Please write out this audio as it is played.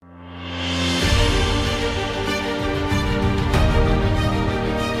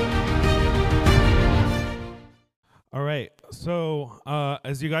So,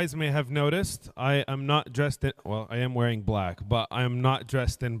 as you guys may have noticed, I am not dressed in, well, I am wearing black, but I am not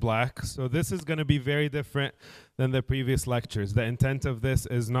dressed in black. So this is going to be very different than the previous lectures. The intent of this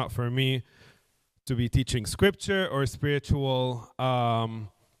is not for me to be teaching scripture or spiritual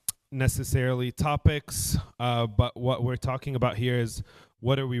necessarily topics, but what we're talking about here is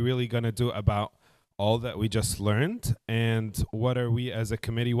what are we really going to do about all that we just learned, and what are we as a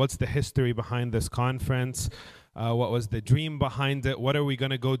committee, what's the history behind this conference, what was the dream behind it, what are we going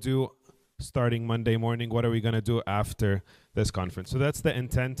to go do starting Monday morning, what are we going to do after this conference. So that's the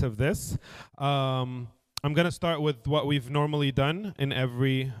intent of this. I'm going to start with what we've normally done in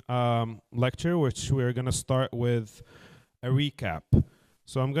every lecture, which we're going to start with a recap.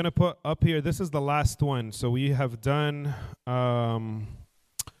 So I'm going to put up here, this is the last one. So we have done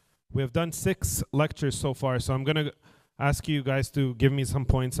 6 lectures so far. So I'm going to ask you guys to give me some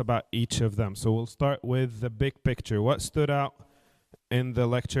points about each of them. So we'll start with the big picture. What stood out in the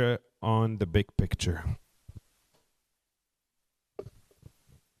lecture on the big picture?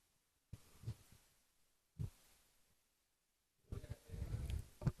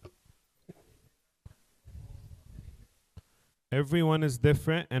 Everyone is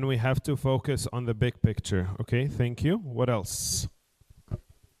different and we have to focus on the big picture. Okay, thank you. What else?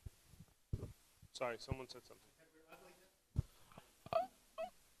 Sorry, someone said something.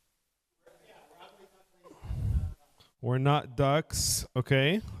 We're not ducks.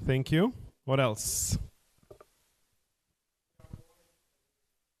 Okay, thank you. What else?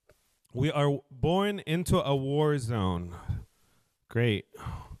 We are born into a war zone. Great.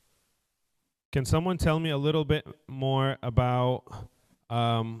 Can someone tell me a little bit more about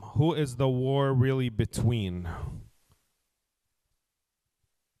who is the war really between?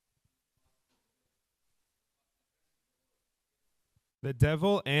 The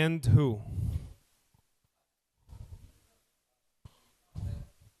devil and who?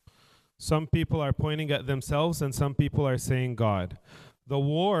 Some people are pointing at themselves and some people are saying God. The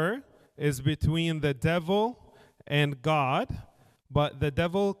war is between the devil and God. But the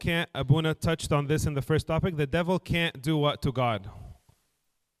devil can't, Abuna touched on this in the first topic, the devil can't do what to God?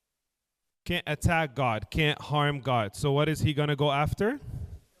 Can't attack God, can't harm God. So what is he going to go after?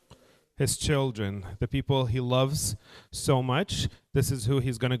 His children, the people he loves so much. This is who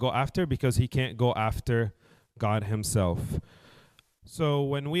he's going to go after because he can't go after God himself. So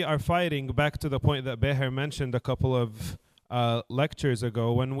when we are fighting, back to the point that Beher mentioned a couple of lectures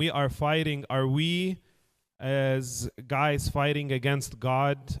ago, when we are fighting, are we as guys fighting against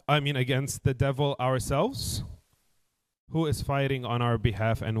against the devil ourselves? Who is fighting on our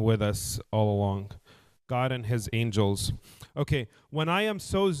behalf and with us all along? God and his angels. Okay, when I am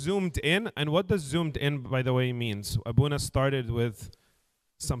so zoomed in, and what does zoomed in, by the way, means? Abuna started with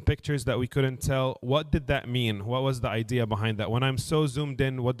some pictures that we couldn't tell. What did that mean? What was the idea behind that? When I'm so zoomed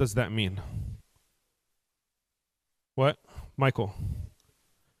in, what does that mean? What? Michael?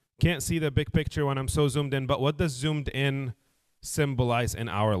 Can't see the big picture when I'm so zoomed in, but what does zoomed in symbolize in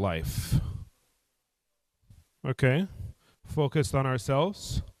our life? Okay, focused on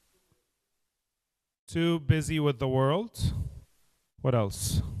ourselves. Too busy with the world. What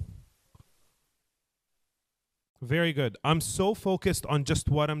else? Very good. I'm so focused on just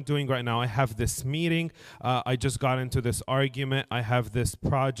what I'm doing right now. I have this meeting. I just got into this argument. I have this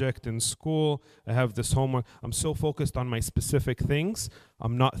project in school. I have this homework. I'm so focused on my specific things.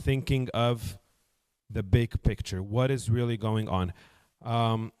 I'm not thinking of the big picture. What is really going on?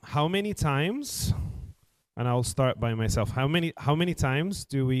 How many times, and I'll start by myself, how many times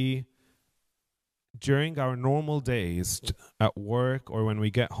do we, during our normal days at work or when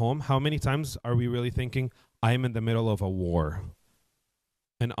we get home, how many times are we really thinking, I am in the middle of a war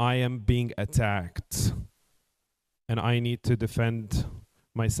and I am being attacked and I need to defend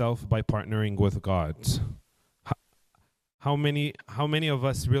myself by partnering with God? How many of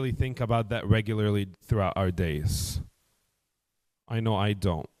us really think about that regularly throughout our days? I know I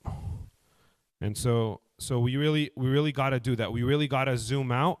don't. And so we really got to do that. We really got to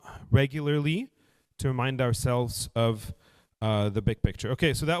zoom out regularly to remind ourselves of the big picture.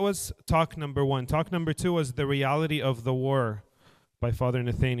 Okay, so that was talk number 1. Talk number 2 was the reality of the war by Father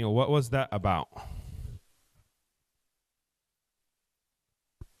Nathaniel. What was that about?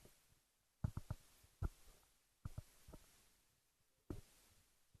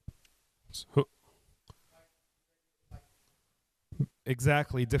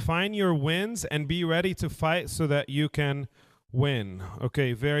 Exactly. Define your wins and be ready to fight so that you can win.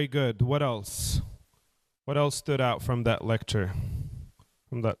 Okay, very good. What else? What else stood out from that lecture,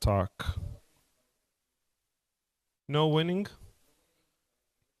 from that talk? No winning?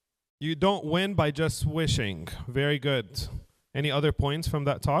 You don't win by just wishing. Very good. Any other points from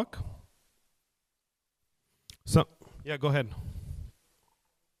that talk? So, yeah, go ahead.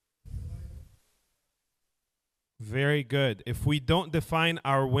 Very good. If we don't define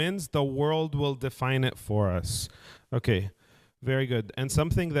our wins, the world will define it for us. Okay, very good. And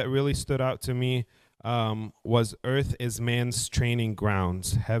something that really stood out to me was earth is man's training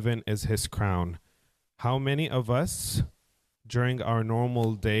grounds, heaven is his crown. How many of us during our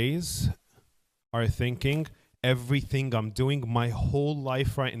normal days are thinking everything I'm doing my whole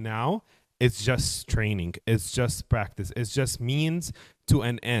life right now is just training, it's just practice, it's just means to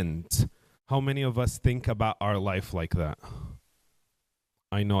an end? How many of us think about our life like that?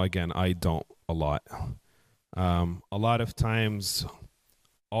 I know, again, I don't a lot. A lot of times,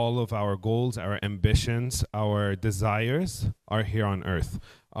 all of our goals, our ambitions, our desires are here on earth.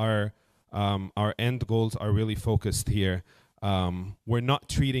 Our end goals are really focused here. We're not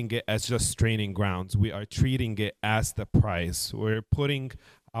treating it as just training grounds. We are treating it as the prize. We're putting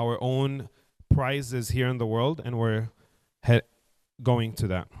our own prizes here in the world, and we're going to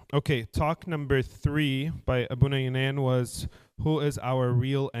that. Okay, talk number 3 by Abuna Yunan was, who is our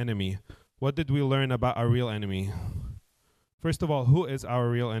real enemy? What did we learn about our real enemy? First of all, who is our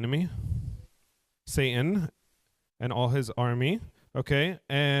real enemy? Satan and all his army. Okay,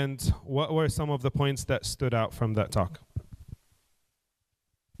 and what were some of the points that stood out from that talk?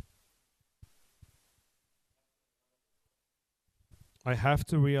 I have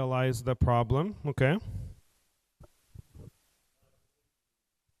to realize the problem. Okay.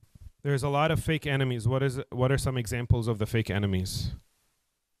 There's a lot of fake enemies. What are some examples of the fake enemies?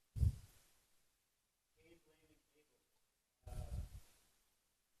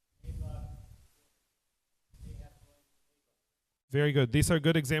 Very good. These are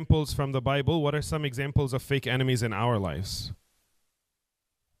good examples from the Bible. What are some examples of fake enemies in our lives?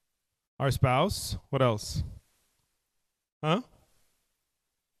 Our spouse. What else? Huh?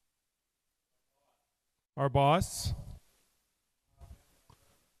 Our boss.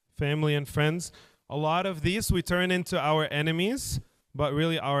 Family and friends. A lot of these we turn into our enemies, but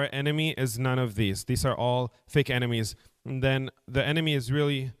really our enemy is none of these. These are all fake enemies. And then the enemy is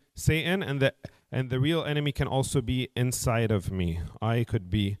really Satan, and the real enemy can also be inside of me. I could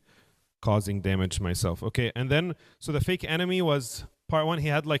be causing damage myself. Okay, and then, so the fake enemy was part 1. He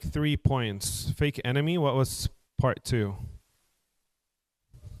had like 3 points. Fake enemy, what was part 2?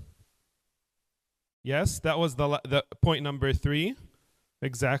 Yes, that was the point number 3.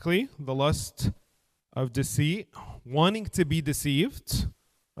 Exactly, the lust of deceit, wanting to be deceived.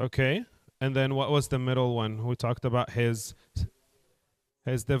 Okay, and then what was the middle one? We talked about his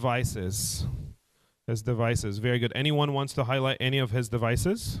devices. His devices, very good. Anyone wants to highlight any of his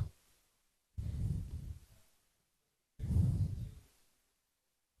devices?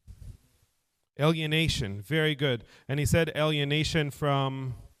 Alienation, very good. And he said alienation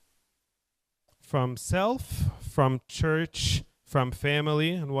from self, from church, from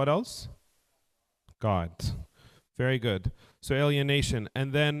family, and what else? God. Very good. So alienation.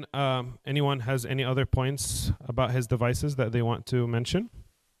 And then anyone has any other points about his devices that they want to mention?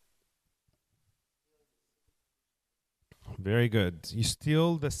 Very good. You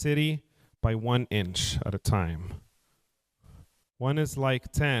steal the city by 1 inch at a time. 1 is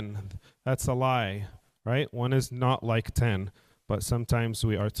like 10. That's a lie, right? 1 is not like 10, but sometimes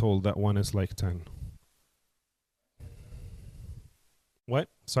we are told that 1 is like 10. What?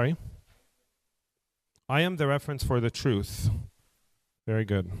 Sorry? I am the reference for the truth. Very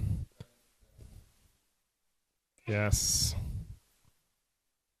good. Yes.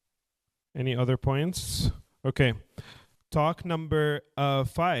 Any other points? Okay. Talk number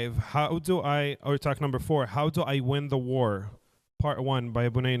 5. Talk number 4. How do I win the war? Part 1 by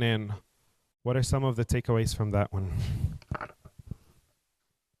Abuna Yunan. What are some of the takeaways from that one?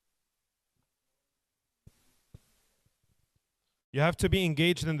 You have to be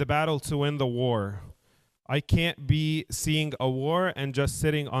engaged in the battle to win the war. I can't be seeing a war and just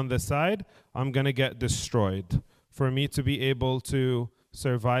sitting on the side. I'm going to get destroyed. For me to be able to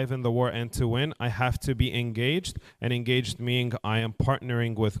survive in the war and to win, I have to be engaged. And engaged meaning I am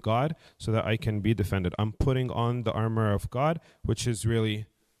partnering with God so that I can be defended. I'm putting on the armor of God, which is really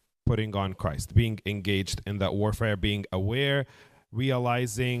putting on Christ. Being engaged in that warfare, being aware,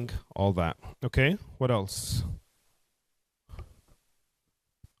 realizing all that. Okay, what else?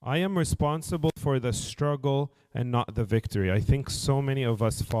 I am responsible for the struggle and not the victory. I think so many of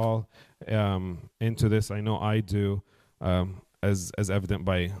us fall into this. I know I do, as evident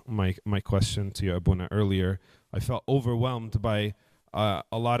by my question to you, Abuna, earlier. I felt overwhelmed by a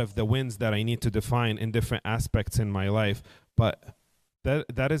lot of the wins that I need to define in different aspects in my life. But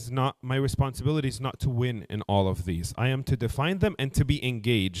That is not my responsibility, is not to win in all of these. I am to define them and to be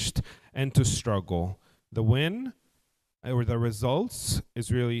engaged and to struggle. The win or the results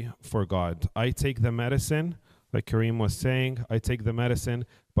is really for God. I take the medicine, like Kareem was saying, I take the medicine,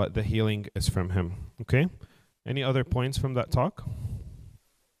 but the healing is from him. Okay? Any other points from that talk?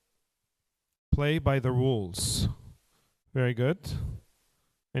 Play by the rules. Very good.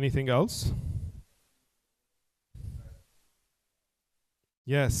 Anything else?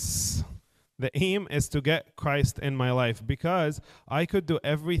 Yes. The aim is to get Christ in my life, because I could do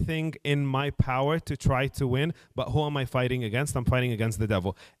everything in my power to try to win, but who am I fighting against? I'm fighting against the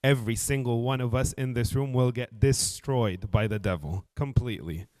devil. Every single one of us in this room will get destroyed by the devil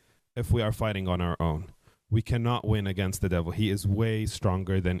completely if we are fighting on our own. We cannot win against the devil. He is way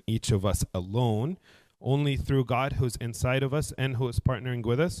stronger than each of us alone. Only through God who's inside of us and who is partnering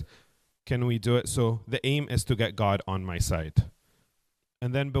with us can we do it. So the aim is to get God on my side.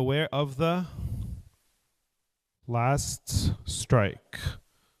 And then beware of the last strike.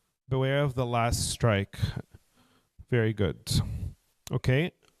 Beware of the last strike. Very good.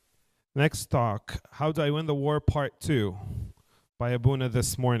 Okay. Next talk. How do I win the war? Part 2 by Abuna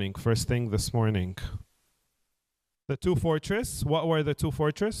this morning. First thing this morning. The 2 fortress. What were the 2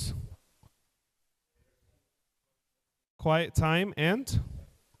 fortress? Quiet time and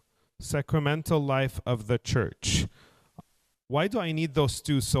sacramental life of the church. Why do I need those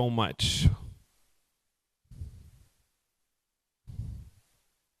 2 so much?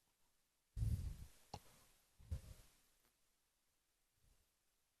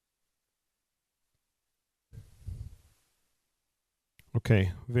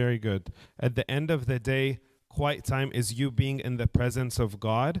 Okay, very good. At the end of the day, quiet time is you being in the presence of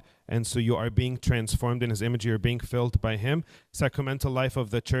God, and so you are being transformed in His image, you're being filled by Him. Sacramental life of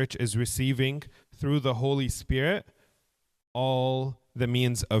the church is receiving through the Holy Spirit all the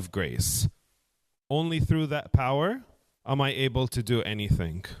means of grace. Only through that power am I able to do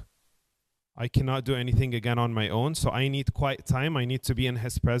anything. I cannot do anything again on my own, so I need quiet time, I need to be in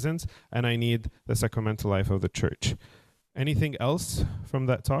His presence, and I need the sacramental life of the church. Anything else from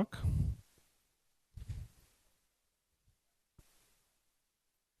that talk?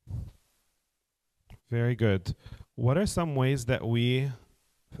 Very good. What are some ways that we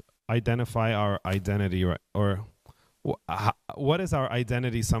identify our identity, or what is our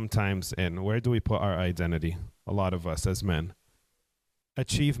identity sometimes in? Where do we put our identity? A lot of us as men.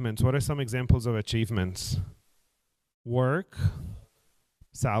 Achievements. What are some examples of achievements? Work,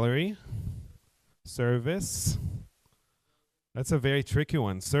 salary, service. That's a very tricky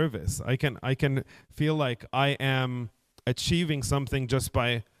one. Service. I can feel like I am achieving something just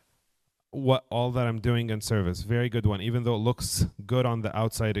by all that I'm doing in service. Very good one. Even though it looks good on the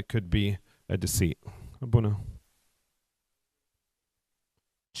outside, it could be a deceit. Abuna.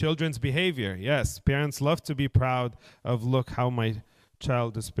 Children's behavior. Yes, parents love to be proud of, look how my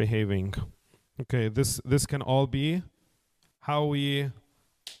child is behaving. Okay, this can all be how we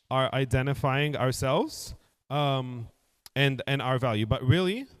are identifying ourselves and our value. But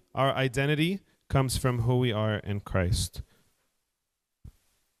really, our identity comes from who we are in Christ.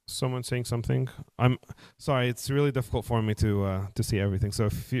 Someone saying something? I'm sorry, it's really difficult for me to see everything. So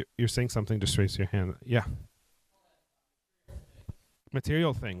if you're saying something, just raise your hand. Yeah.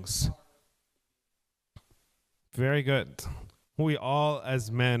 Material things. Very good. We all, as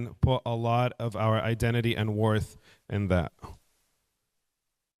men, put a lot of our identity and worth in that.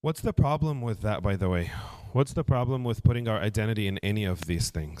 What's the problem with that, by the way? What's the problem with putting our identity in any of these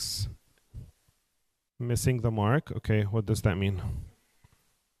things? Missing the mark? Okay, what does that mean?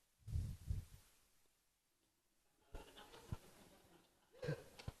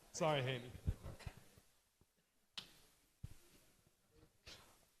 Sorry, Haney.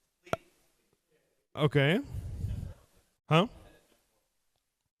 Okay. Huh?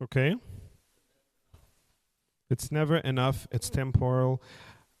 Okay. It's never enough. It's temporal.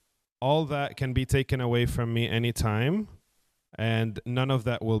 All that can be taken away from me anytime, and none of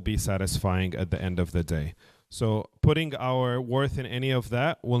that will be satisfying at the end of the day. So putting our worth in any of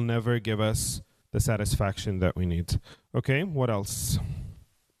that will never give us the satisfaction that we need. Okay, what else?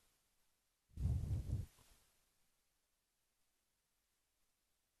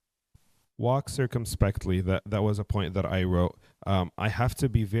 Walk circumspectly. That was a point that I wrote. I have to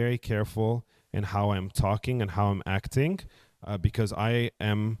be very careful in how I'm talking and how I'm acting, because I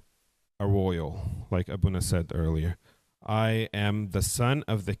am a royal, like Abuna said earlier. I am the son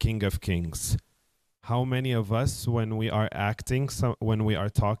of the King of Kings. How many of us, when we are acting, when we are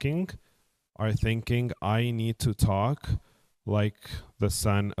talking, are thinking, I need to talk like the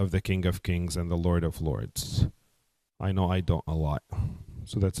son of the King of Kings and the Lord of Lords? I know I don't a lot.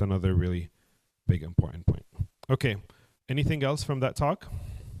 So that's another really big important point. Okay, anything else from that talk?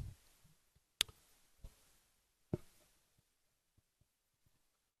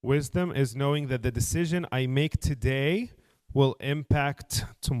 Wisdom is knowing that the decision I make today will impact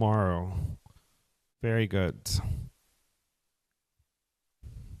tomorrow. Very good.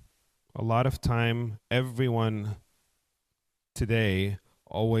 A lot of time, everyone today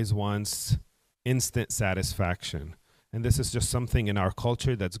always wants instant satisfaction. And this is just something in our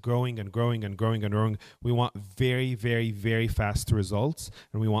culture that's growing and growing and growing and growing. We want very, very, very fast results,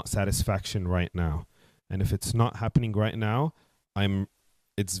 and we want satisfaction right now. And if it's not happening right now,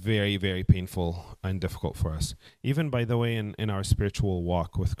 it's very, very painful and difficult for us. Even, by the way, in our spiritual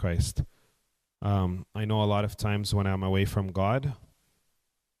walk with Christ. I know a lot of times when I'm away from God,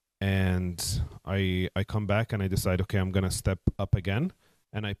 and I come back and I decide, okay, I'm going to step up again,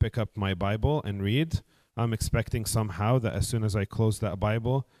 and I pick up my Bible and read. I'm expecting somehow that as soon as I close that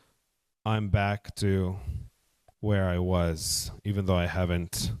Bible, I'm back to where I was, even though I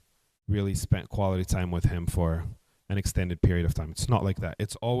haven't really spent quality time with him for an extended period of time. It's not like that.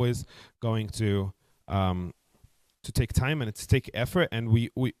 It's always going to take time, and it's take effort, and we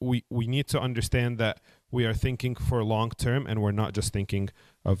need to understand that we are thinking for long term, and we're not just thinking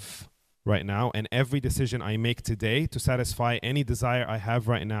of right now. And every decision I make today to satisfy any desire I have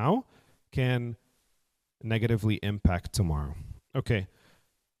right now can negatively impact tomorrow. Okay,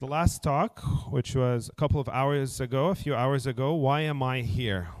 the last talk, which was a couple of hours ago, a few hours ago, why am I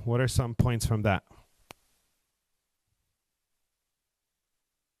here? What are some points from that?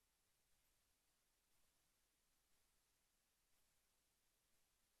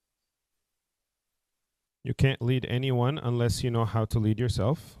 You can't lead anyone unless you know how to lead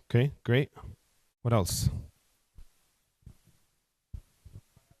yourself. Okay, great. What else?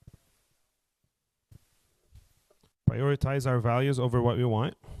 Prioritize our values over what we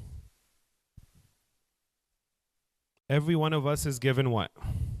want. Every one of us is given what?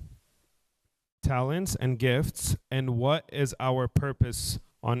 Talents and gifts. And what is our purpose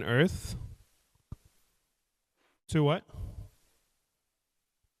on earth? To what?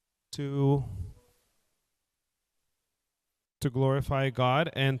 To glorify God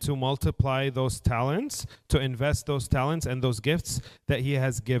and to multiply those talents, to invest those talents and those gifts that he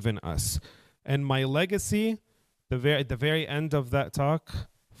has given us. And my legacy, at the very end of that talk,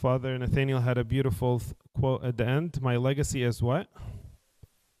 Father Nathaniel had a beautiful quote at the end. My legacy is what?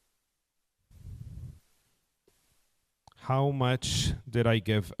 How much did I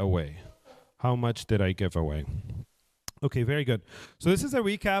give away? How much did I give away? Okay, very good. So this is a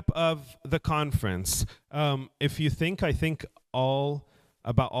recap of the conference. If you think, I think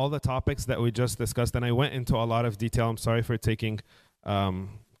about all the topics that we just discussed, and I went into a lot of detail. I'm sorry for taking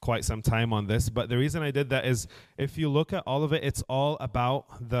quite some time on this, but the reason I did that is if you look at all of it, it's all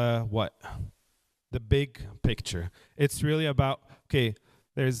about the what? The big picture. It's really about, okay,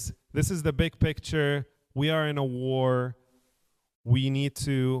 this is the big picture. We are in a war. We need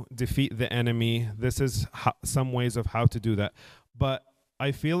to defeat the enemy. This is some ways of how to do that. But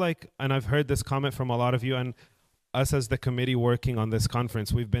I feel like, and I've heard this comment from a lot of you, and us as the committee working on this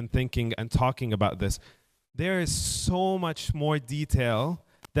conference, we've been thinking and talking about this. There is so much more detail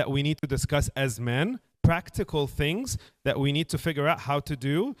that we need to discuss as men, practical things that we need to figure out how to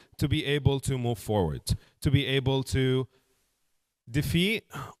do to be able to move forward, to be able to defeat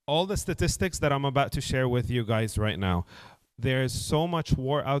all the statistics that I'm about to share with you guys right now. There's so much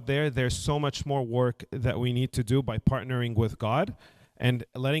war out there. There's so much more work that we need to do by partnering with God and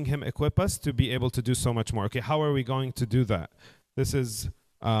letting him equip us to be able to do so much more. Okay, how are we going to do that? This is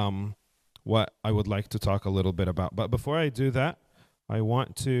what I would like to talk a little bit about. But before I do that, I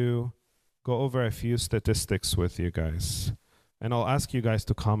want to go over a few statistics with you guys. And I'll ask you guys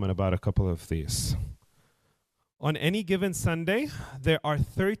to comment about a couple of these. On any given Sunday, there are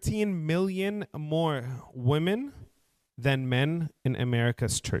 13 million more women than men in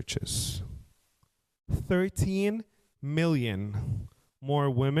America's churches. 13 million more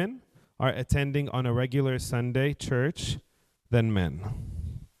women are attending on a regular Sunday church than men.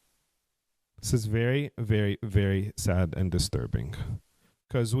 This is very, very, very sad and disturbing.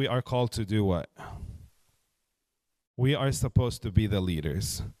 Because we are called to do what? We are supposed to be the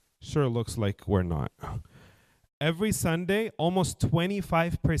leaders. Sure looks like we're not. Every Sunday, almost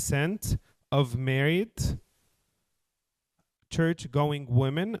 25% of married church-going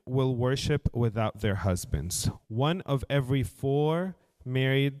women will worship without their husbands. 1 of every 4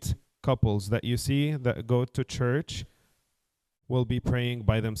 married couples that you see that go to church will be praying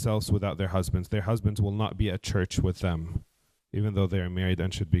by themselves without their husbands. Their husbands will not be at church with them, even though they are married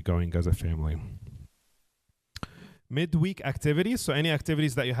and should be going as a family. midweek activities, so any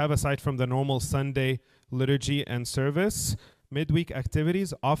activities that you have aside from the normal Sunday liturgy and service, midweek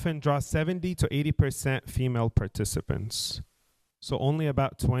activities often draw 70 to 80% female participants. So only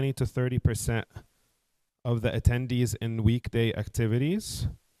about 20 to 30% of the attendees in weekday activities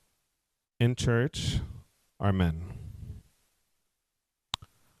in church are men.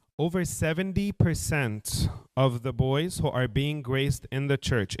 Over 70% of the boys who are being graced in the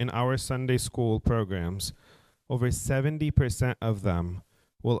church in our Sunday school programs, over 70% of them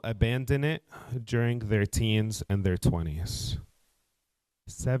will abandon it during their teens and their 20s.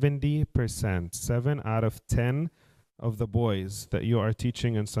 70%, 7 out of 10 of the boys that you are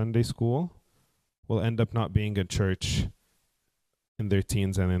teaching in Sunday school will end up not being in church in their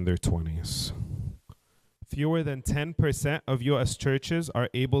teens and in their 20s. Fewer than 10% of U.S. churches are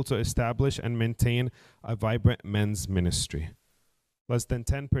able to establish and maintain a vibrant men's ministry. Less than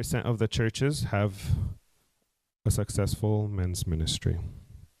 10% of the churches have a successful men's ministry.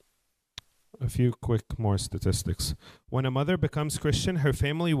 A few quick more statistics. When a mother becomes Christian, her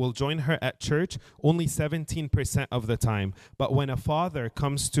family will join her at church only 17% of the time. But when a father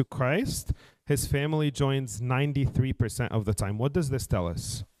comes to Christ, his family joins 93% of the time. What does this tell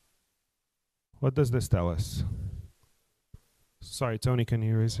us? What does this tell us? Sorry, Tony, can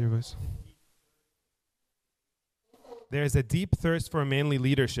you raise your voice? There's a deep thirst for manly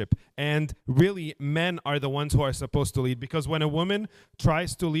leadership. And really, men are the ones who are supposed to lead. Because when a woman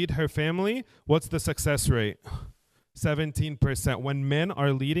tries to lead her family, what's the success rate? 17%. When men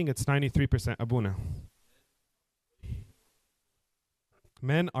are leading, it's 93%. Abuna.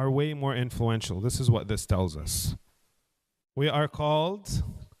 Men are way more influential. This is what this tells us. We are called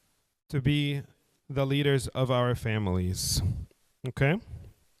to be the leaders of our families. Okay?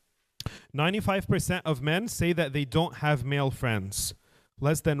 95% of men say that they don't have male friends.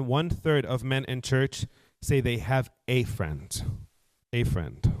 Less than 1/3 of men in church say they have a friend. A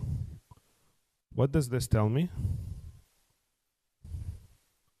friend. What does this tell me?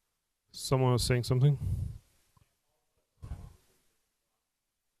 Someone was saying something?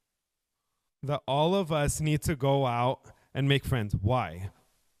 That all of us need to go out and make friends. Why?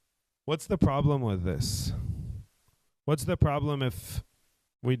 What's the problem with this? What's the problem if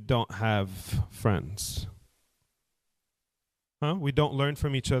we don't have friends? Huh? We don't learn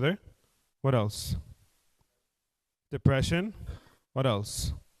from each other. What else? Depression. What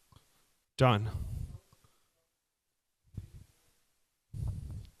else? John.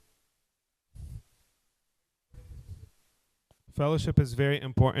 Fellowship is very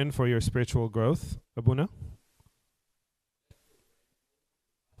important for your spiritual growth. Abuna?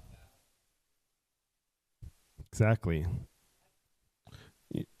 Exactly.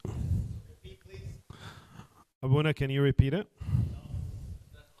 Abuna, can you repeat it?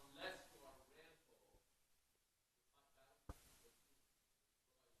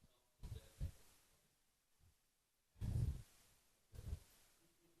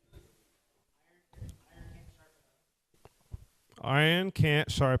 Iron can't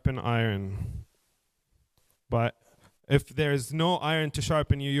sharpen iron. But if there's no iron to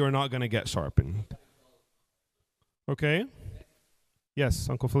sharpen you, you're not going to get sharpened. Okay? Yes,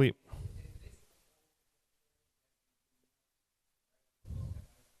 Uncle Philippe.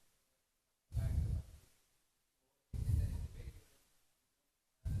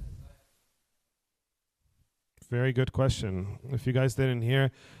 Very good question. If you guys didn't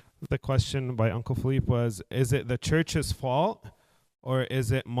hear, the question by Uncle Philippe was, is it the church's fault or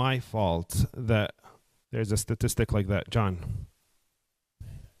is it my fault that there's a statistic like that? John.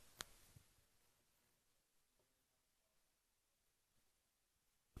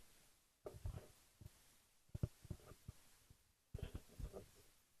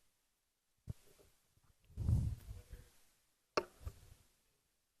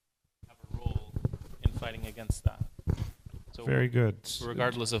 Have a role in fighting against that. So very good.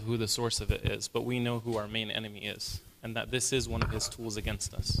 Regardless of who the source of it is, but we know who our main enemy is, and that this is one of his tools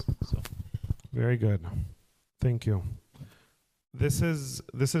against us. So. Very good. Thank you. This is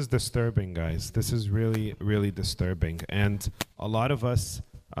disturbing, guys. This is really, really disturbing. And a lot of us,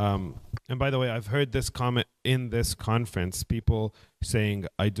 and by the way, I've heard this comment in this conference, people saying,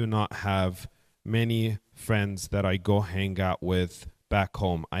 I do not have many friends that I go hang out with back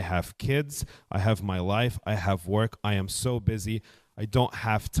home. I have kids, I have my life, I have work, I am so busy, I don't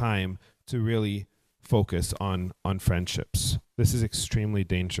have time to really focus on friendships. This is extremely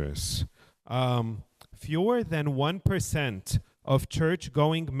dangerous. Fewer than 1% of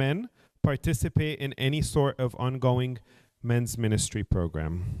church-going men participate in any sort of ongoing men's ministry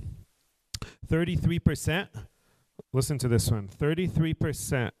program. 33%, listen to this one,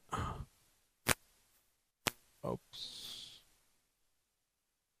 33% Oops.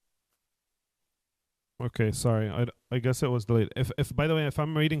 Okay, sorry. I guess it was delayed. If by the way, if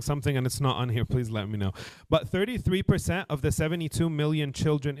I'm reading something and it's not on here, please let me know. But 33% of the 72 million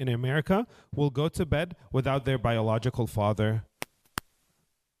children in America will go to bed without their biological father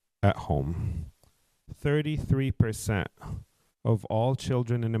at home. 33% of all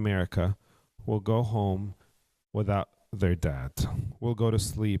children in America will go home without their dad. Will go to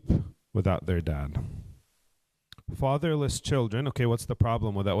sleep without their dad. Fatherless children, okay, what's the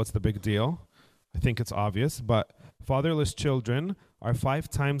problem with that? What's the big deal? I think it's obvious, but fatherless children are 5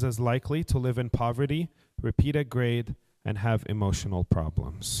 times as likely to live in poverty, repeat a grade, and have emotional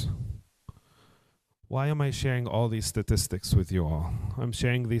problems. Why am I sharing all these statistics with you all? I'm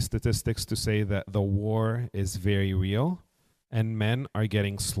sharing these statistics to say that the war is very real and men are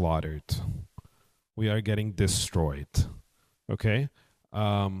getting slaughtered. We are getting destroyed, okay?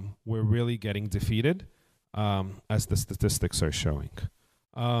 We're really getting defeated, as the statistics are showing.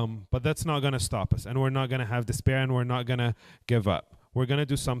 But that's not going to stop us, and we're not going to have despair, and we're not going to give up. We're going to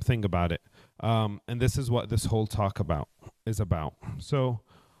do something about it. And this is what this whole talk is about. So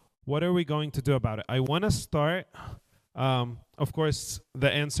what are we going to do about it? I want to start, of course,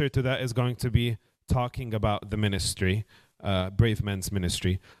 the answer to that is going to be talking about the ministry, Brave Men's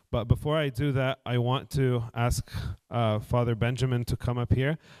Ministry. But before I do that, I want to ask Father Benjamin to come up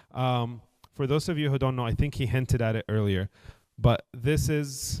here. For those of you who don't know, I think he hinted at it earlier, but this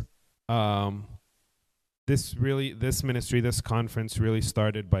is this ministry, this conference really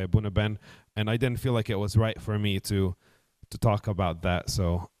started by Abuna Ben, and I didn't feel like it was right for me to talk about that,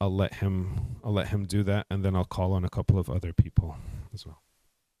 so I'll let him do that, and then I'll call on a couple of other people as well.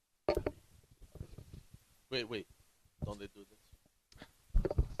 Wait. Don't they do this?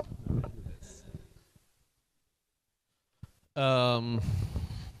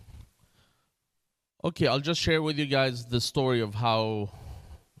 Okay, I'll just share with you guys the story of how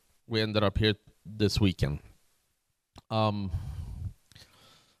we ended up here this weekend.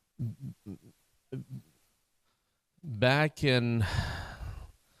 Back in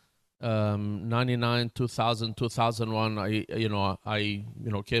 99, 2000, 2001, I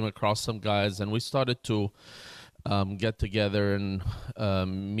came across some guys, and we started to get together and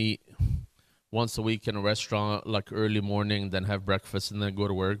meet once a week in a restaurant, like early morning, then have breakfast and then go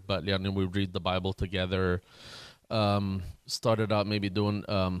to work. But yeah, then we read the Bible together. Started out maybe doing,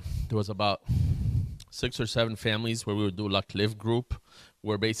 there was about 6 or 7 families where we would do like live group,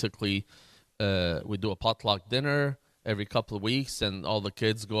 where basically we do a potluck dinner every couple of weeks, and all the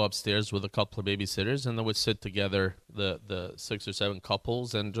kids go upstairs with a couple of babysitters, and then we sit together, the 6 or 7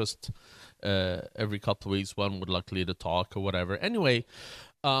 couples, and just every couple of weeks one would like lead a talk or whatever. Anyway,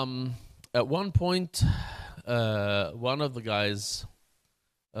 at one point, one of the guys,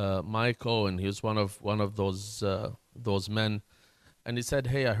 Mike Owen, he was one of those men, and he said,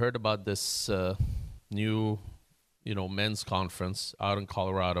 "Hey, I heard about this new, men's conference out in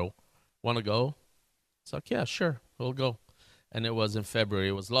Colorado. Want to go?" It's like, "Yeah, sure, we'll go." And it was in February.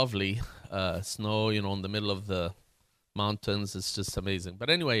 It was lovely, snow, in the middle of the mountains. It's just amazing. But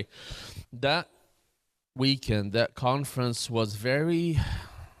anyway, that weekend, that conference was very,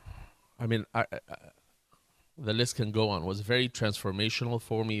 the list can go on, was very transformational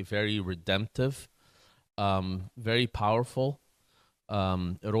for me, very redemptive, very powerful.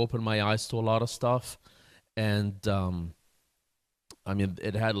 It opened my eyes to a lot of stuff. And,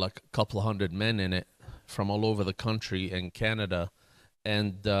 it had like a couple of hundred men in it from all over the country and Canada.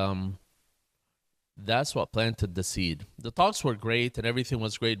 And that's what planted the seed. The talks were great and everything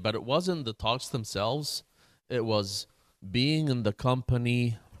was great, but it wasn't the talks themselves. It was being in the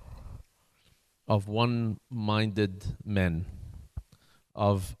company of one-minded men,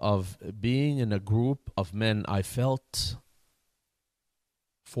 of being in a group of men. I felt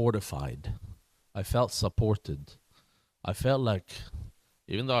fortified. I felt supported. I felt like,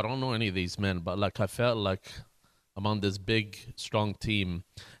 even though I don't know any of these men, but like I felt like I'm on this big, strong team.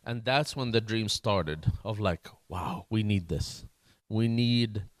 And that's when the dream started of like, wow, we need this. We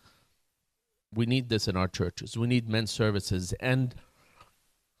need this in our churches. We need men's services. And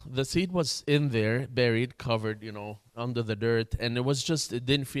the seed was in there, buried, covered, under the dirt. And it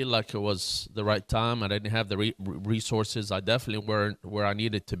didn't feel like it was the right time. I didn't have the resources. I definitely weren't where I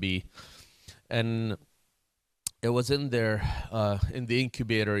needed to be. And it was in there, in the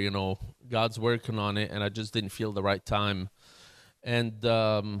incubator, God's working on it, and I just didn't feel the right time. And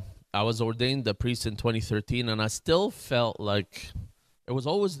I was ordained a priest in 2013, and I still felt like it was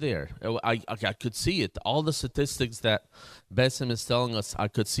always there. I could see it. All the statistics that Bessim is telling us, I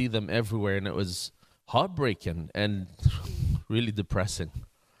could see them everywhere, and it was heartbreaking and really depressing.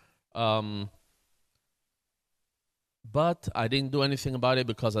 But I didn't do anything about it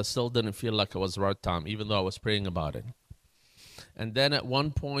because I still didn't feel like it was the right time, even though I was praying about it. And then at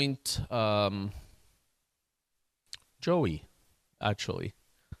one point, Joey, actually,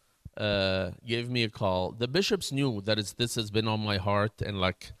 gave me a call. The bishops knew that this has been on my heart, and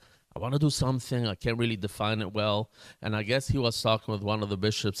like, I want to do something. I can't really define it well. And I guess he was talking with one of the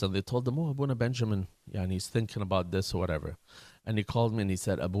bishops, and they told him, oh, Abuna Benjamin, yeah, and he's thinking about this or whatever. And he called me and he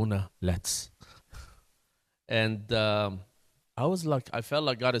said, Abuna, let's. And I was like, I felt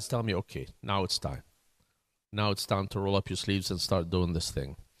like God is telling me, okay, now it's time. Now it's time to roll up your sleeves and start doing this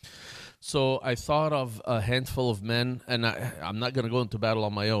thing. So I thought of a handful of men, and I'm not going to go into battle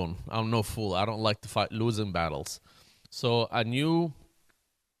on my own. I'm no fool. I don't like to fight losing battles. So I knew,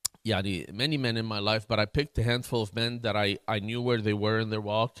 many men in my life, but I picked a handful of men that I knew where they were in their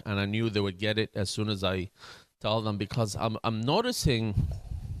walk, and I knew they would get it as soon as I tell them, because I'm noticing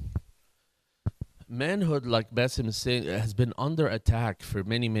manhood, like Bassem is saying, has been under attack for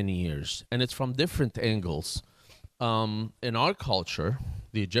many, many years, and it's from different angles. In our culture,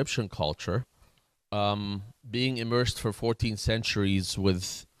 the Egyptian culture, being immersed for 14 centuries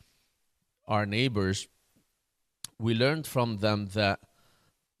with our neighbors, we learned from them that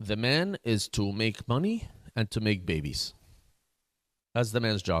the man is to make money and to make babies. That's the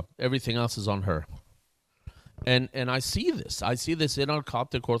man's job. Everything else is on her. And I see this. I see this in our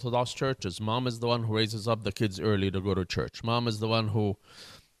Coptic Orthodox churches. Mom is the one who raises up the kids early to go to church. Mom is the one who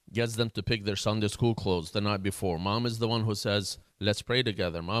gets them to pick their Sunday school clothes the night before. Mom is the one who says, let's pray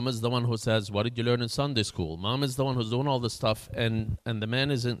together. Mom is the one who says, what did you learn in Sunday school? Mom is the one who's doing all this stuff, and the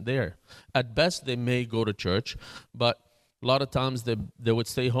man isn't there. At best, they may go to church, but a lot of times they would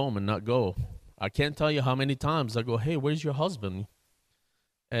stay home and not go. I can't tell you how many times I go, hey, where's your husband?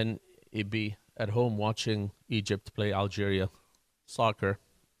 And it'd be at home watching Egypt play Algeria soccer.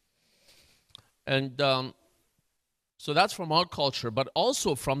 And so that's from our culture, but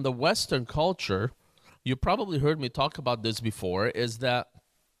also from the Western culture. You probably heard me talk about this before, is that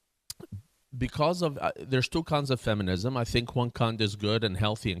because of, there's two kinds of feminism. I think one kind is good and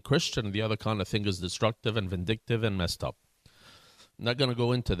healthy and Christian, and the other kind I think is destructive and vindictive and messed up. I'm not going to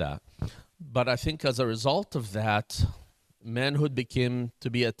go into that. But I think as a result of that, manhood became to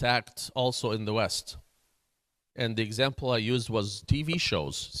be attacked also in the West. And the example I used was TV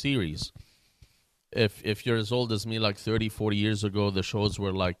shows, series. If you're as old as me, like 30, 40 years ago, the shows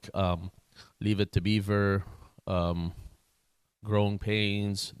were like Leave It to Beaver, Growing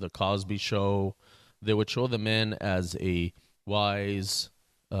Pains, The Cosby Show. They would show the man as a wise,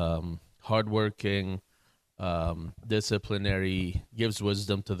 hardworking, disciplinary, gives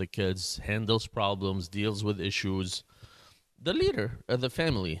wisdom to the kids, handles problems, deals with issues. The leader of the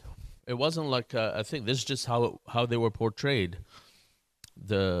family. It wasn't like, I think this is just how they were portrayed.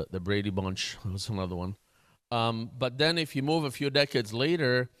 The Brady Bunch was another one. But then if you move a few decades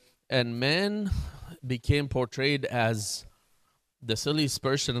later, and man became portrayed as the silliest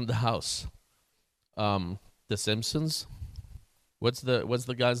person in the house. The Simpsons. What's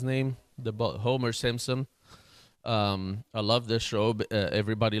the guy's name? Homer Simpson. I love this show.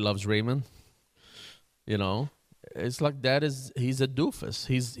 Everybody loves Raymond. You know, it's like he's a doofus.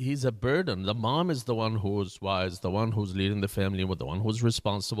 He's a burden. The mom is the one who's wise, the one who's leading the family, with the one who's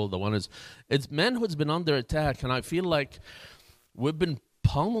responsible. It's manhood's been under attack, and I feel like we've been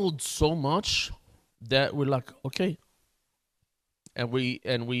pummeled so much that we're like, okay, and we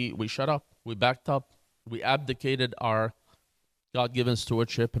shut up, we backed up, we abdicated our God-given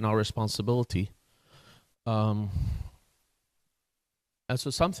stewardship and our responsibility. And so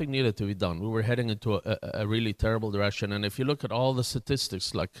something needed to be done. We were heading into a really terrible direction. And if you look at all the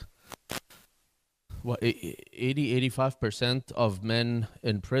statistics, like 85% of men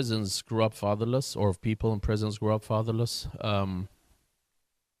in prisons grew up fatherless, or of people in prisons grew up fatherless, and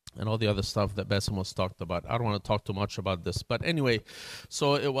all the other stuff that Bassem was talked about. I don't want to talk too much about this. But anyway,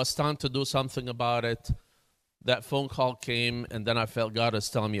 so it was time to do something about it. That phone call came, and then I felt God was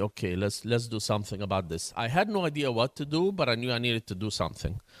telling me, okay, let's do something about this. I had no idea what to do, but I knew I needed to do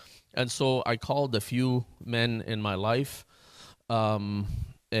something. And so I called a few men in my life, and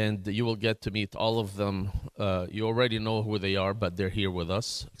you will get to meet all of them. You already know who they are, but they're here with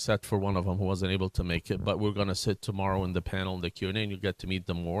us, except for one of them who wasn't able to make it. But we're going to sit tomorrow in the panel, in the Q&A, and you'll get to meet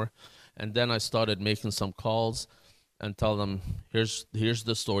them more. And then I started making some calls and tell them, here's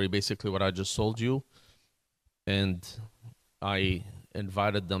the story, basically what I just told you. And I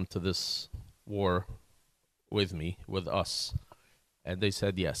invited them to this war with me, with us. And they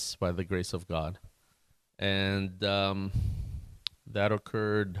said yes, by the grace of God. And that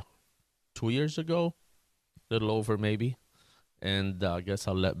occurred 2 years ago, a little over maybe. And I guess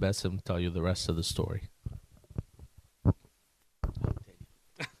I'll let Bassem tell you the rest of the story.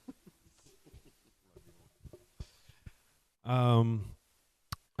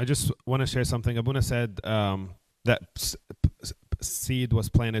 I just want to share something. Abuna said that seed was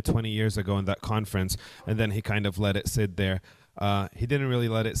planted 20 years ago in that conference, and then he kind of let it sit there. He didn't really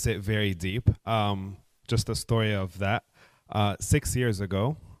let it sit very deep. Just a story of that. 6 years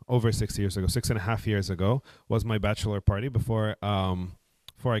ago, over 6 years ago, 6.5 years ago, was my bachelor party before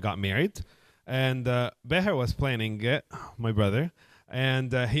I got married. And Beher was planning it, my brother,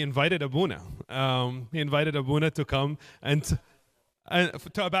 and he invited Abuna. He invited Abuna to come and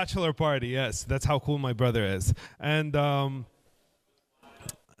to a bachelor party. Yes, that's how cool my brother is. And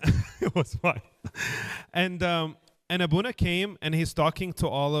it was fun. And Abuna came, and he's talking to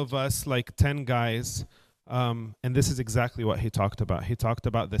all of us, like 10 guys. And this is exactly what he talked about. He talked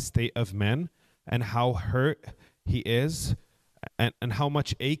about the state of men and how hurt he is, and how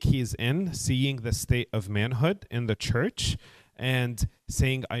much ache he's in seeing the state of manhood in the church, and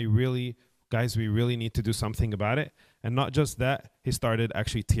saying, guys, we really need to do something about it. And not just that, he started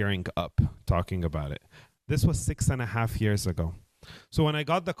actually tearing up talking about it. This was 6.5 years ago. So when I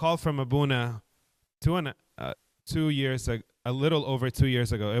got the call from Abuna 2 years ago, a little over 2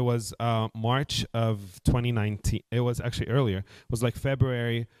 years ago, it was March of 2019. It was actually earlier. It was like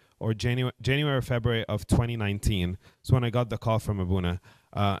February or January or February of 2019. So when I got the call from Abuna,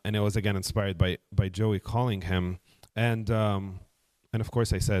 and it was again inspired by Joey calling him, and of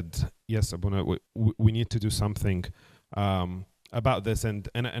course I said, yes, Abuna, we need to do something about this. And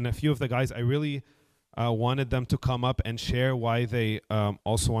a few of the guys, I really wanted them to come up and share why they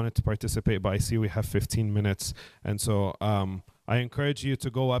also wanted to participate, but I see we have 15 minutes. And so I encourage you to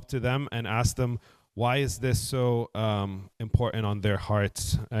go up to them and ask them, why is this so important on their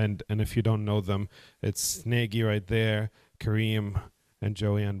hearts? And if you don't know them, it's Nagy right there, Kareem and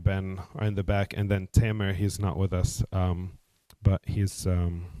Joey and Ben are in the back, and then Tamer, he's not with us, but he's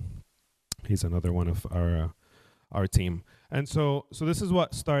another one of our team. And so this is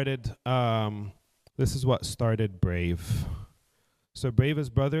what started Brave. So Brave as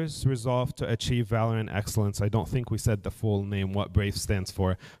brothers resolved to achieve valor and excellence. I don't think we said the full name, what Brave stands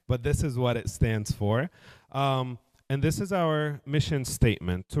for, but this is what it stands for. And this is our mission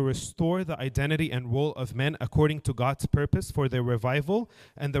statement: to restore the identity and role of men according to God's purpose for their revival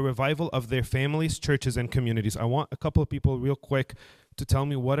and the revival of their families, churches, and communities. I want a couple of people real quick to tell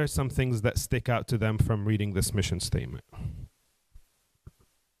me what are some things that stick out to them from reading this mission statement.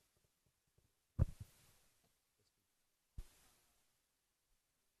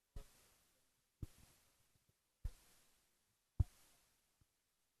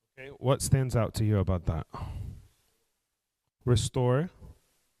 Okay, what stands out to you about that? Restore.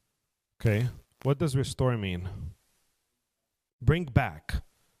 Okay, what does restore mean? Bring back.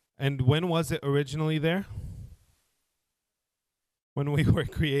 And when was it originally there? When we were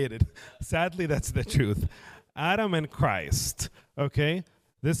created. Sadly, that's the truth. Adam and Christ. Okay,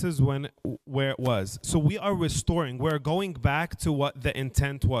 this is where it was. So we are restoring. We're going back to what the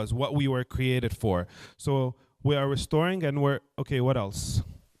intent was, what we were created for. So we are restoring, and okay, what else?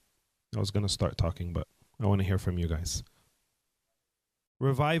 I was going to start talking, but I want to hear from you guys.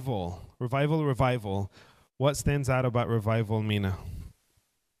 Revival. What stands out about revival, Mina?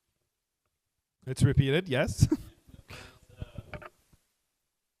 It's repeated, yes?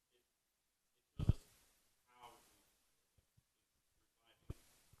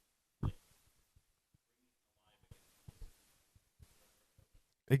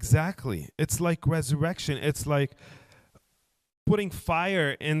 Exactly. It's like resurrection. It's like putting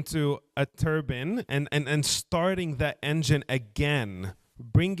fire into a turbine and starting that engine again,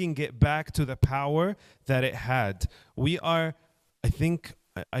 bringing it back to the power that it had. We are,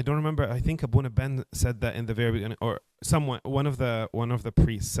 I don't remember, I think Abuna Ben said that in the very beginning, or one of the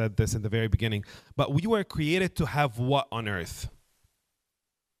priests said this in the very beginning, but we were created to have what on earth?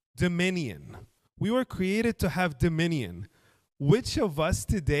 Dominion. We were created to have dominion. Which of us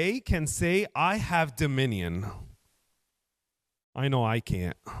today can say, I have dominion? I know I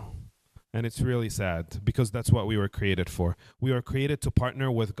can't. And it's really sad, because that's what we were created for. We were created to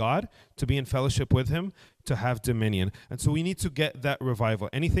partner with God, to be in fellowship with Him, to have dominion. And so we need to get that revival.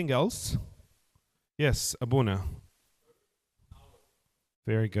 Anything else? Yes, Abuna.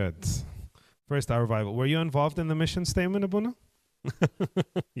 Very good. First, our revival. Were you involved in the mission statement, Abuna?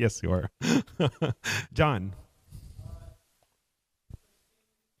 Yes, you are. John.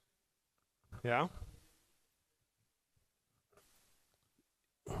 Yeah?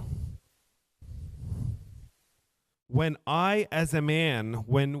 When I as a man,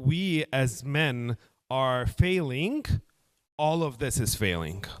 when we as men are failing, all of this is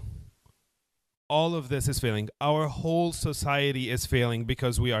failing. All of this is failing. Our whole society is failing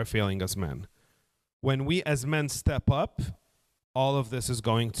because we are failing as men. when we as men step up, all of this is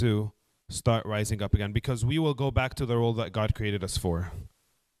going to start rising up again, because we will go back to the role that God created us for.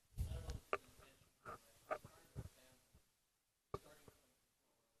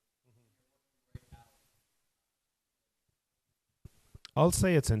 I'll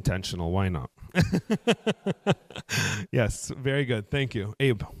say it's intentional. Why not? Yes, very good. Thank you.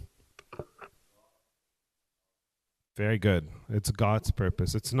 Abe. Very good. It's God's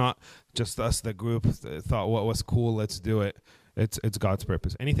purpose. It's not just us, the group, thought what was cool, let's do it. It's God's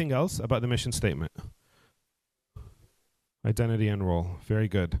purpose. Anything else about the mission statement? Identity and role. Very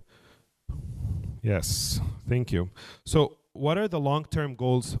good. Yes, thank you. So, what are the long-term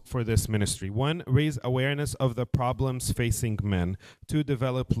goals for this ministry? 1, raise awareness of the problems facing men. 2,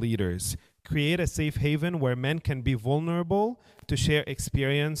 develop leaders. Create a safe haven where men can be vulnerable to share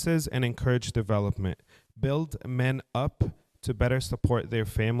experiences and encourage development. Build men up to better support their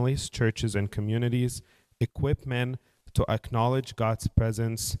families, churches, and communities. Equip men to acknowledge God's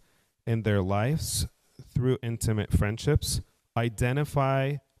presence in their lives through intimate friendships.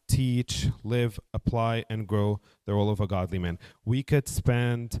 Identify, teach, live, apply, and grow the role of a godly man. We could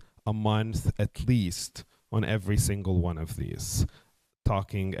spend a month at least on every single one of these,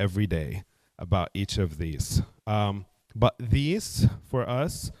 talking every day about each of these. But these, for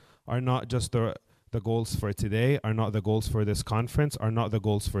us, are not just the goals for today, are not the goals for this conference, are not the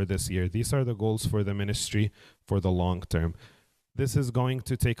goals for this year. These are the goals for the ministry for the long term. This is going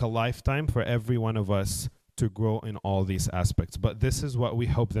to take a lifetime for every one of us to grow in all these aspects. But this is what we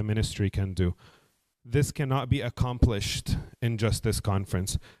hope the ministry can do. This cannot be accomplished in just this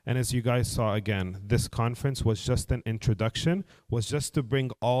conference. And as you guys saw again, this conference was just an introduction, was just to bring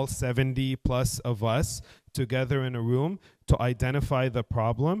all 70 plus of us together in a room to identify the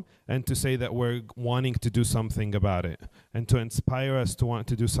problem and to say that we're wanting to do something about it, and to inspire us to want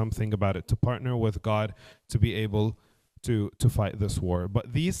to do something about it, to partner with God to be able to fight this war.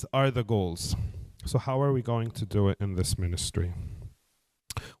 But these are the goals. So how are we going to do it in this ministry?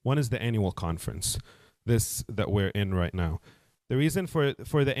 1 is the annual conference, this that we're in right now. The reason for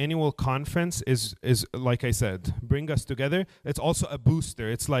the annual conference is like I said, bring us together. It's also a booster.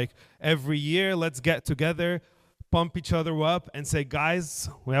 It's like every year, let's get together, pump each other up, and say, guys,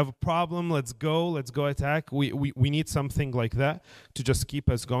 we have a problem. Let's go attack. We need something like that to just keep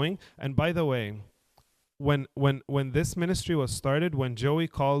us going. And by the way, when this ministry was started, when Joey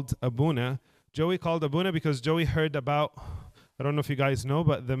called Abuna because Joey heard about, I don't know if you guys know,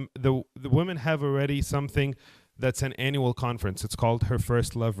 but the women have already something that's an annual conference. It's called Her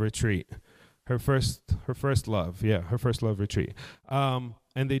First Love Retreat. Her first love retreat. And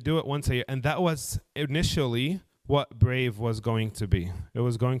they do it once a year. And that was initially what Brave was going to be. It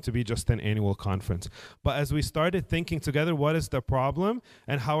was going to be just an annual conference. But as we started thinking together, what is the problem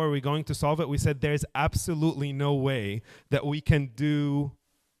and how are we going to solve it? We said there's absolutely no way that we can do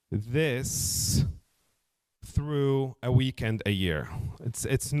this through a weekend a year.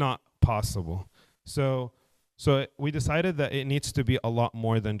 It's not possible. So we decided that it needs to be a lot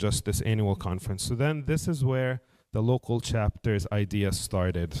more than just this annual conference. So then this is where the local chapters idea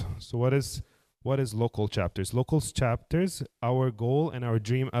started. So what is local chapters? Local chapters, our goal and our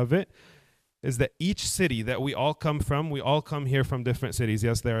dream of it is that each city that we all come from, we all come here from different cities.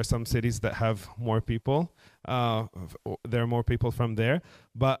 Yes, there are some cities that have more people. There are more people from there.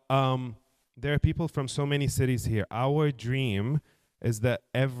 But there are people from so many cities here. Our dream is that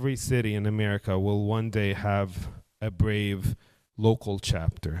every city in America will one day have a Brave local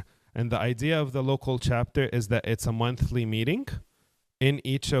chapter. And the idea of the local chapter is that it's a monthly meeting in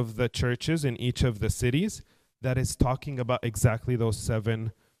each of the churches, in each of the cities, that is talking about exactly those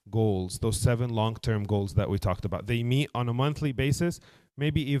 7 goals, those 7 long-term goals that we talked about. They meet on a monthly basis,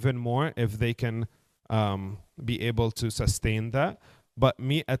 maybe even more if they can be able to sustain that, but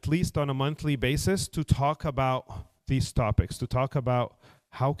meet at least on a monthly basis to talk about these topics, to talk about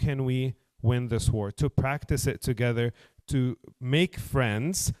how can we win this war, to practice it together, to make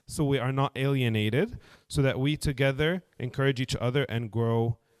friends so we are not alienated, so that we together encourage each other and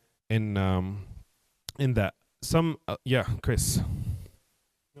grow in that. Chris.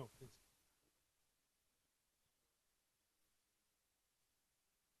 No, please.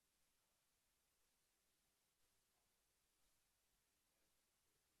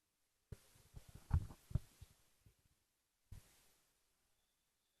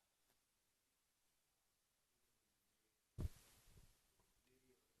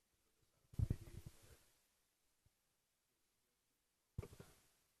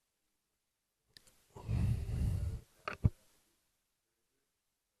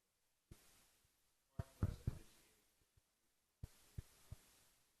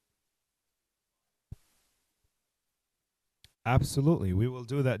 Absolutely. We will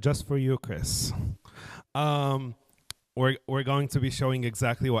do that just for you, Chris. Um, we're going to be showing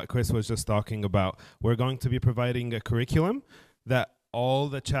exactly what Chris was just talking about. We're going to be providing a curriculum that all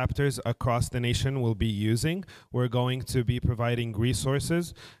the chapters across the nation will be using. We're going to be providing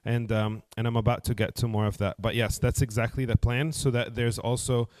resources, and I'm about to get to more of that. But yes, that's exactly the plan, so that there's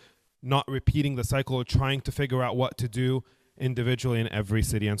also not repeating the cycle or trying to figure out what to do individually in every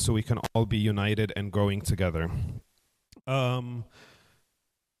city, and so we can all be united and growing together.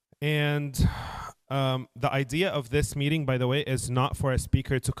 The idea of this meeting, by the way, is not for a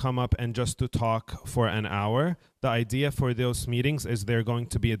speaker to come up and just to talk for an hour. The idea for those meetings is they're going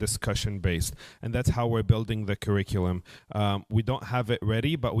to be a discussion based, and that's how we're building the curriculum. We don't have it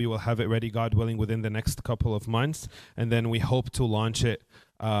ready, but we will have it ready, God willing, within the next couple of months, and then we hope to launch it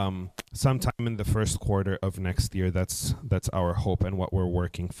sometime in the first quarter of next year. That's our hope and what we're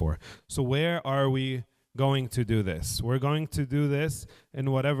working for. So where are we going to do this? We're going to do this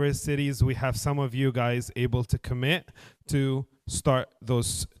in whatever cities we have some of you guys able to commit to start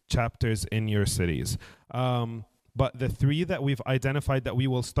those chapters in your cities. But the 3 that we've identified that we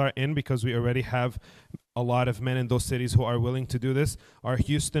will start in, because we already have a lot of men in those cities who are willing to do this, are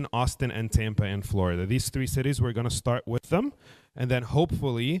Houston, Austin, and Tampa in Florida. These 3 cities, we're going to start with them, and then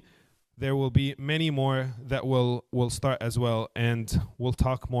hopefully there will be many more that will start as well, and we'll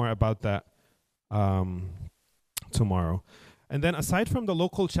talk more about that tomorrow. And then aside from the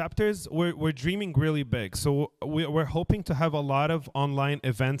local chapters, we're dreaming really big. So we're hoping to have a lot of online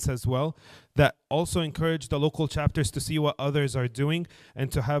events as well that also encourage the local chapters to see what others are doing and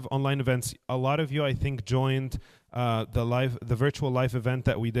to have online events. A lot of you, I think, joined the virtual live event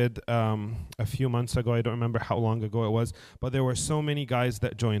that we did a few months ago. I don't remember how long ago it was, but there were so many guys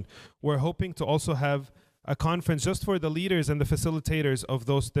that joined. We're hoping to also have a conference just for the leaders and the facilitators of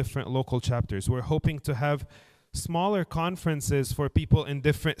those different local chapters. We're hoping to have smaller conferences for people in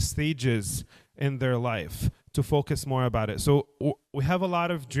different stages in their life to focus more about it. So we have a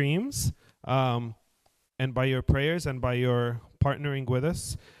lot of dreams, and by your prayers and by your partnering with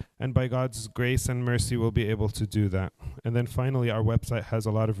us and by God's grace and mercy, we'll be able to do that. And then finally, our website has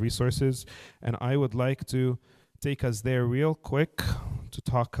a lot of resources, and I would like to take us there real quick to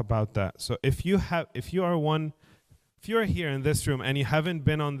talk about that. So if you are here in this room and you haven't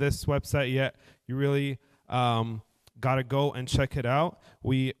been on this website yet, you really gotta go and check it out.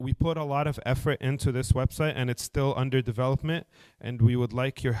 We put a lot of effort into this website, and it's still under development, and we would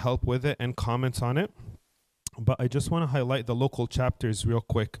like your help with it and comments on it. But I just want to highlight the local chapters real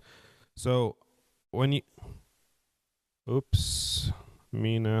quick. So when you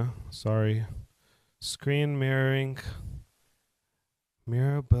Mina, sorry. Screen mirroring.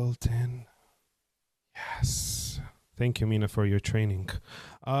 Mirror built in. Yes. Thank you, Mina, for your training.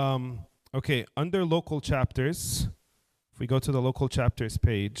 Okay, under local chapters, if we go to the local chapters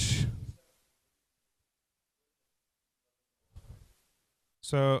page.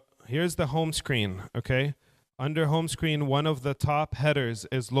 So here's the home screen, okay? Under home screen, one of the top headers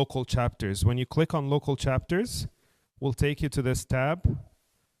is local chapters. When you click on local chapters, we'll take you to this tab.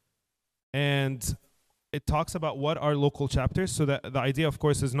 And it talks about what are local chapters. So that the idea, of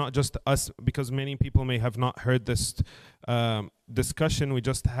course, is not just us, because many people may have not heard this discussion we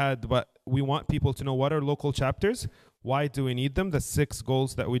just had, but we want people to know what are local chapters, why do we need them, the 6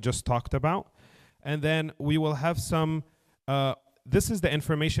 goals that we just talked about. And then we will have some, this is the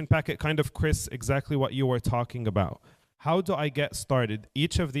information packet, kind of, Chris, exactly what you were talking about. How do I get started?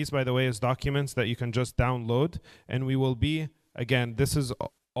 Each of these, by the way, is documents that you can just download, and we will be, again, this is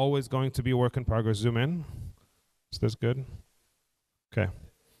always going to be work in progress. Zoom in. Is this good? Okay.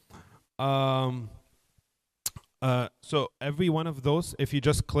 So every one of those, if you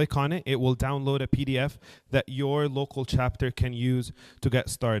just click on it, it will download a PDF that your local chapter can use to get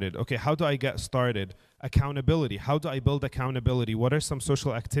started. Okay, how do I get started? Accountability. How do I build accountability? What are some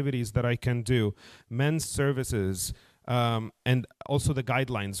social activities that I can do? Men's services. And also the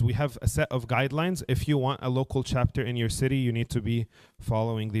guidelines. We have a set of guidelines. If you want a local chapter in your city, you need to be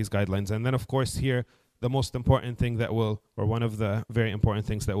following these guidelines. And then, of course, here, the most important thing that will, or one of the very important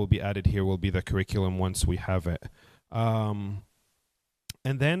things that will be added here will be the curriculum once we have it. And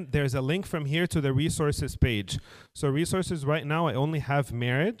then there's a link from here to the resources page. So resources right now, I only have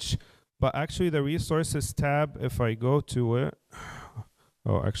marriage, but actually the resources tab, if I go to it,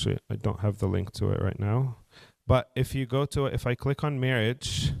 oh, actually, I don't have the link to it right now. But if you go to it, if I click on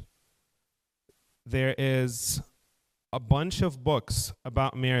marriage, there is a bunch of books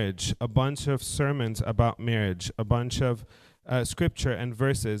about marriage, a bunch of sermons about marriage, a bunch of scripture and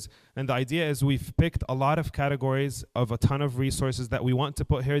verses. And the idea is we've picked a lot of categories of a ton of resources that we want to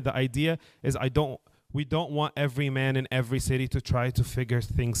put here. The idea is We don't want every man in every city to try to figure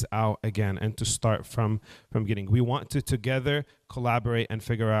things out again and to start from beginning. We want to together collaborate and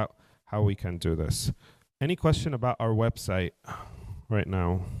figure out how we can do this. Any question about our website right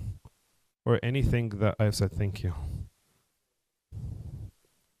now? Or anything that I've said? Thank you.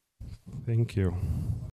 Thank you.